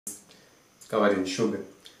covered in sugar.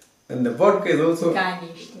 And the vodka is also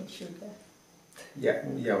garnished in sugar.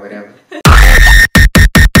 Yeah, whatever.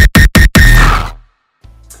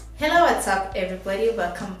 Hello, what's up everybody?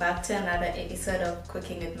 Welcome back to another episode of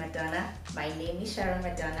Cooking with Madonna. My name is Sharon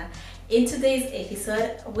Madonna. In today's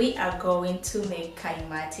episode, we are going to make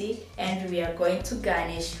Kaimati and we are going to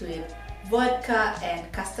garnish with vodka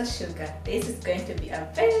and castor sugar. This is going to be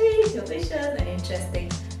a very delicious and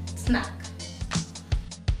interesting snack.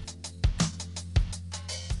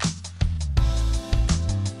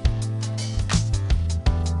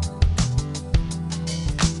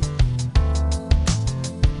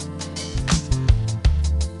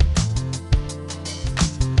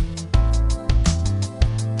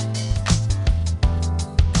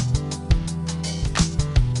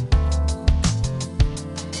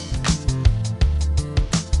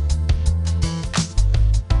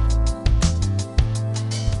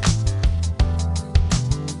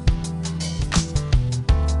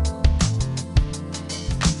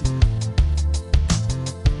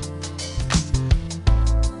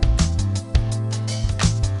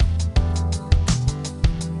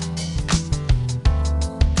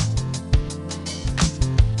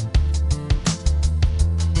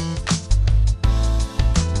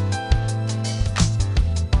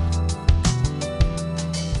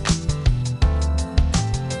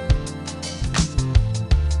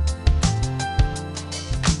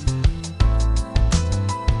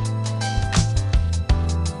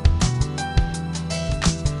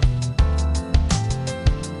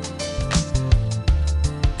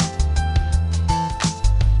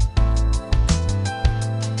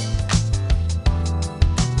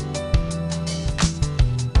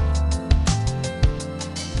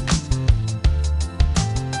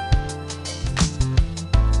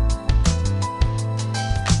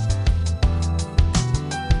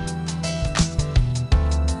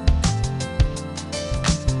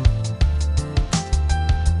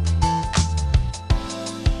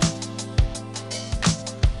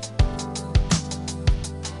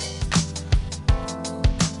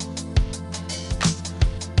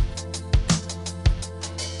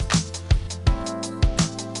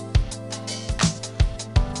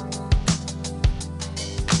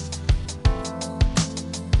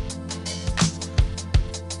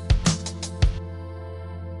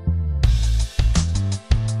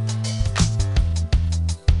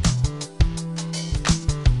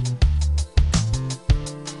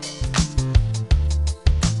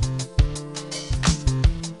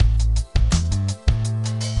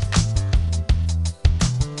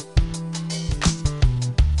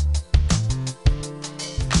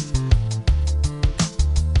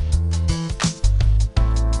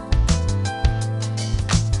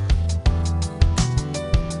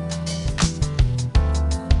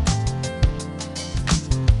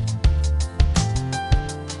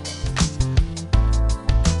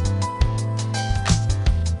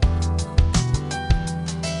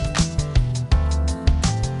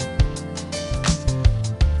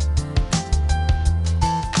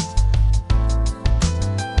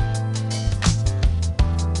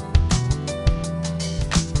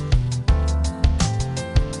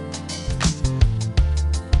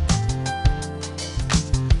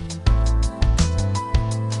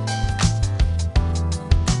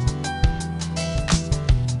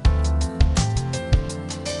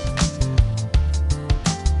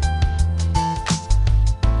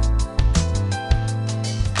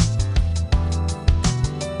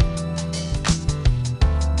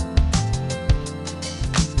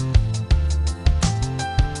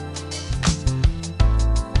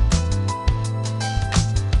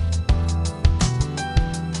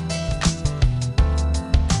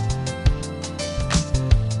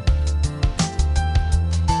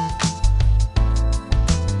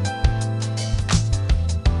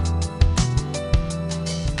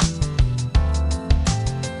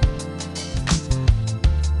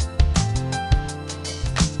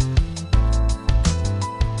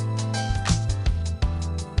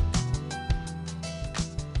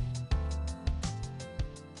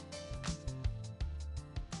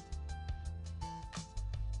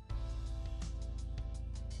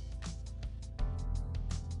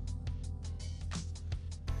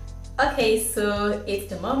 Okay, so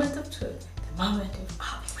it's the moment of truth. The moment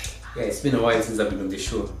of yeah, it's been a while since I've been on the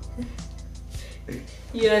show.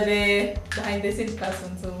 You're the behind the scenes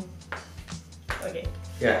person, so okay.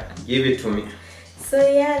 Yeah, give it to me. So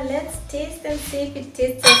yeah, let's taste and see if it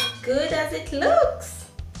tastes as good as it looks.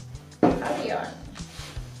 Carry on.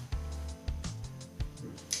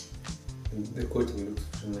 The coating looks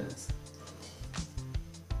tremendous.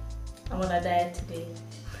 I'm on a diet today.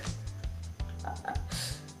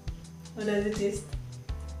 How does it taste?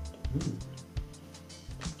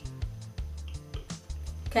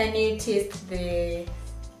 Can you taste the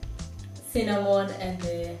cinnamon and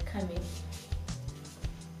the cumin?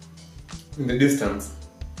 In the distance,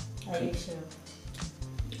 Are you sure?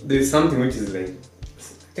 there's something which is like,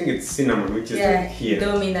 I think it's cinnamon, which is like here.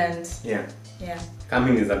 Dominant. Yeah. Yeah.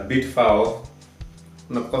 Cumin is a bit far off.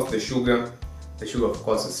 And of course the sugar of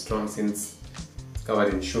course is strong since it's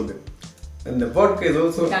covered in sugar. And the vodka is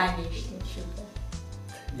also Garnished in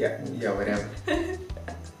sugar. yeah, whatever.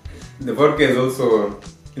 The vodka is also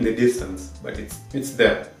in the distance, but it's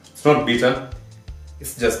there. It's not bitter,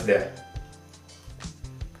 it's just there.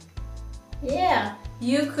 Yeah,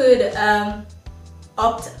 you could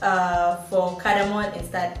opt for cardamom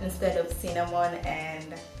instead of cinnamon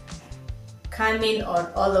and cumin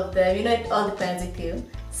or all of them. You know, it all depends with you.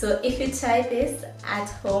 So if you try this at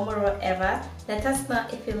home or whatever, let us know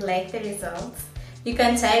if you like the results. You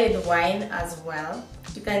can try with wine as well.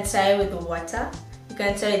 You can try with water. You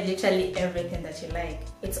can try with literally everything that you like.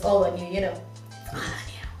 It's all on you, you know. It's all on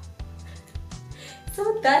you.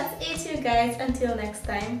 So that's it, you guys. Until next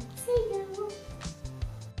time, see ya.